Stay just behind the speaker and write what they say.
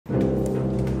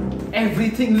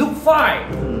Everything look fine.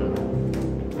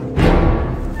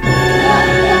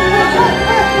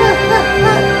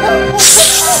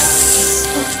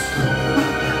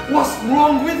 What's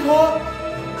wrong with her?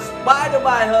 Spider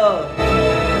by her.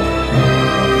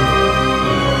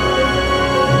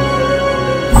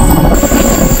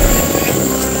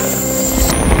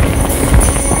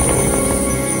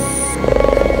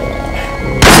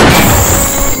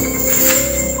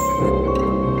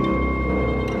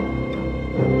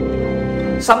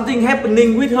 Something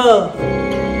happening with her.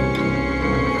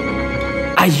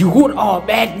 Are you good or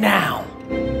bad now?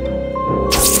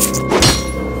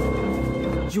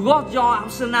 You got your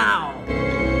answer now.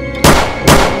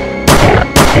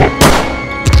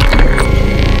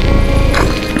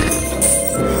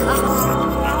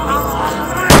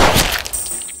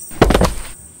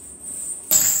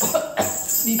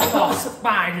 Because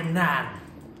Spider-Man.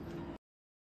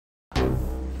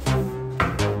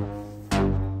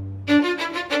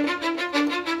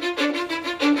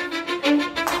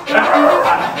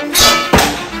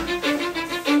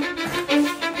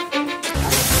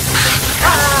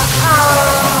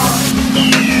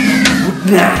 Good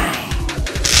night.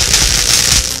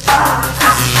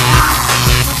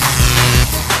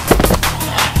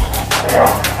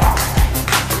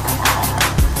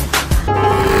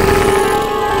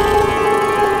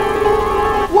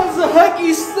 What the heck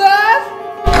is that?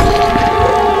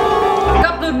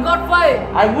 Captain Godfrey,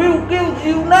 I will kill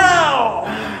you now.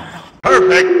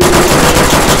 Perfect.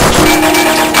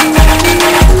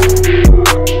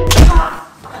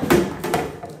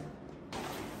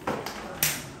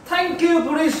 Thank you,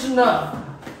 prisoner.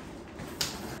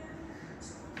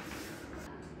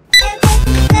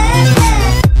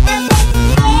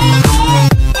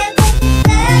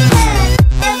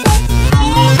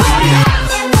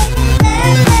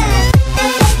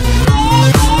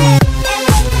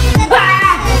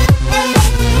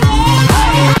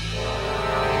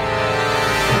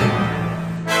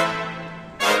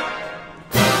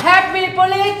 Happy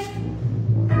police!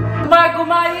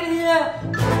 Come in here.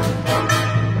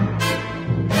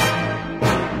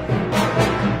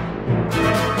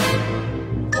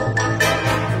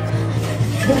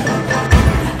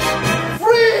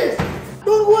 Freeze!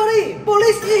 Don't worry,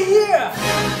 police is here.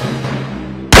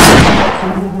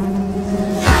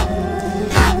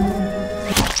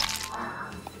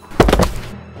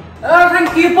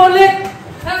 Thank you, police.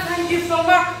 Thank you so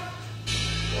much.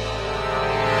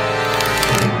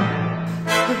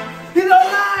 He's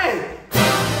alive!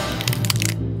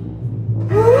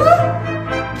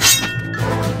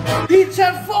 He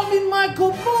transformed in my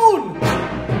cocoon!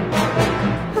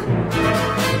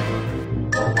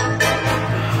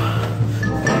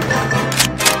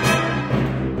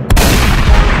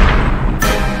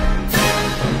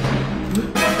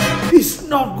 It's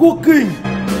not working!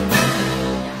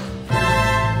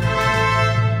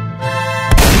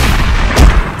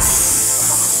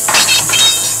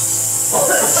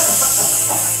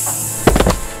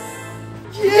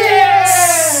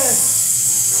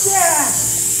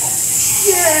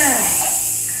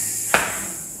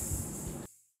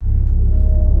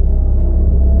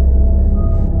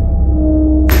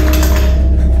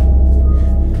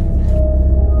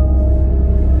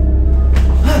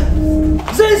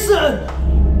 Jason!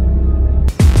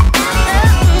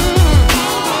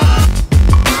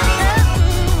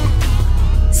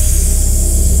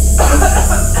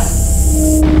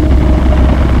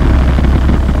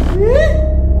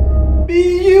 Be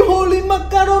you holy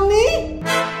macaroni?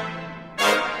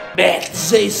 Bad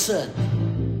Jason!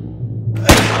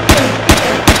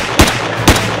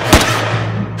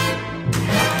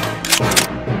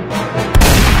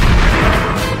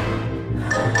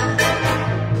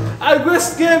 I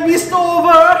wish game is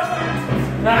over.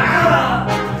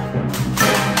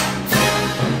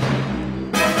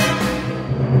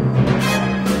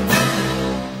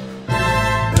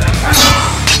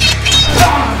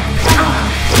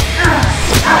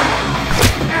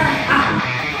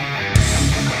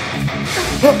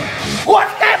 What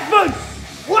happened?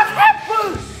 What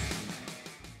happened?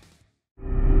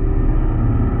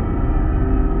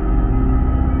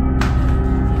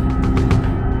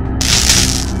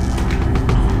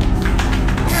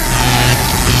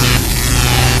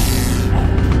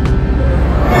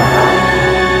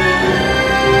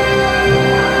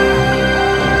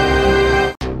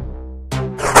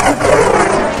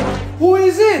 Who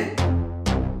is it?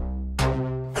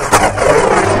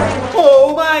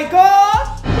 Oh my God!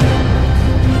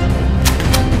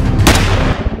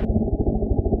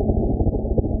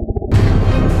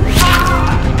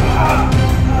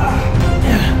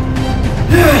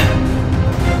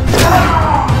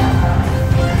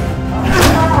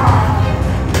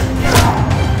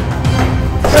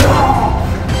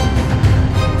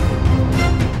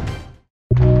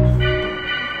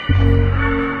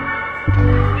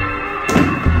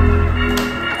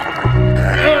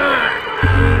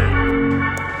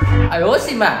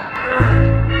 Hiroshima.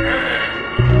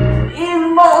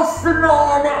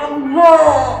 Emotional number.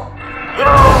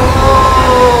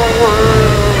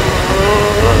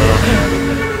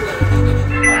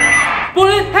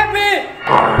 Police, help me!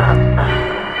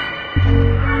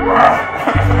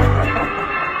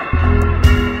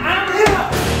 I'm here.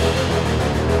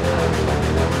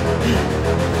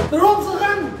 The room's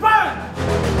on fire.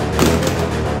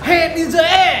 Head in the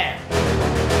air.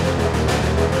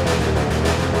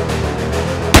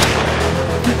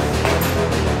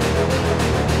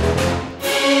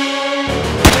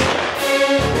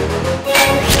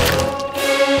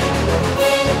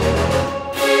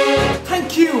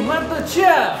 Thank you, Master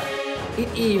Chef. It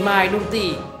is my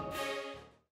duty.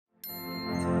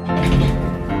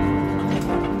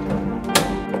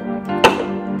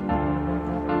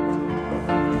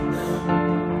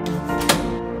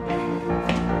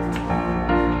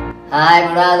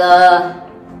 Hi, brother.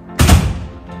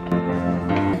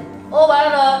 Oh,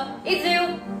 brother, it's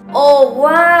you. Oh,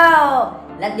 wow.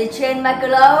 Let me change my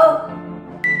clothes.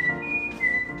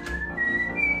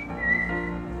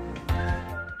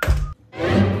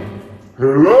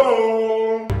 Hello.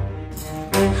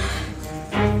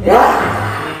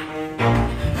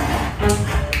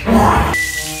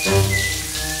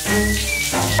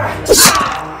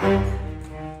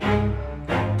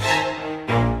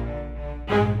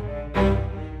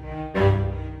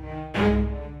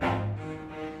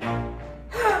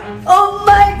 Oh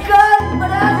my God,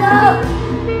 brother!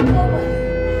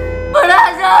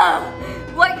 Brother!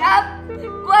 Wake up!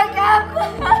 Wake up!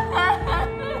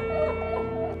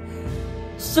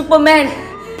 Superman!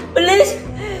 Please!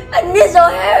 I need your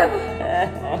help!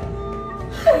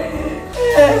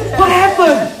 What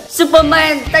happened?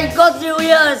 Superman, thank God you're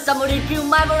here! Somebody killed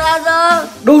my brother!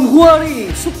 Don't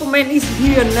worry, Superman is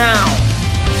here now.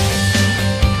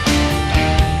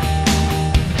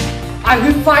 I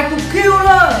will fight to kill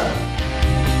her.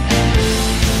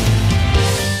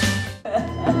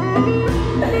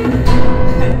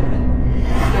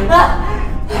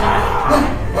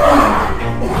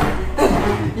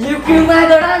 You killed my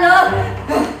brother!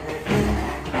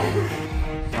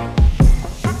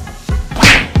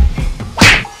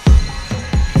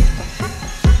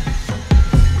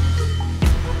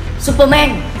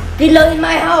 Superman, killer in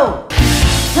my house!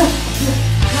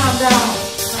 Calm down.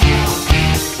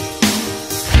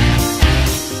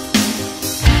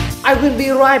 I will be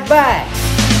right back.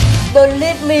 Don't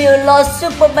leave me alone,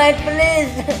 Superman,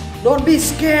 please! Don't be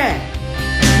scared.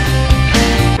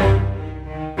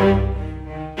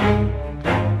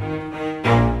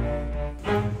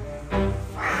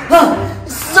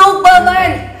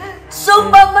 Superman!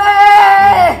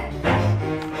 Superman!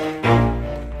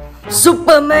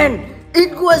 Superman!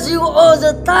 It was you all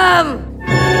the time!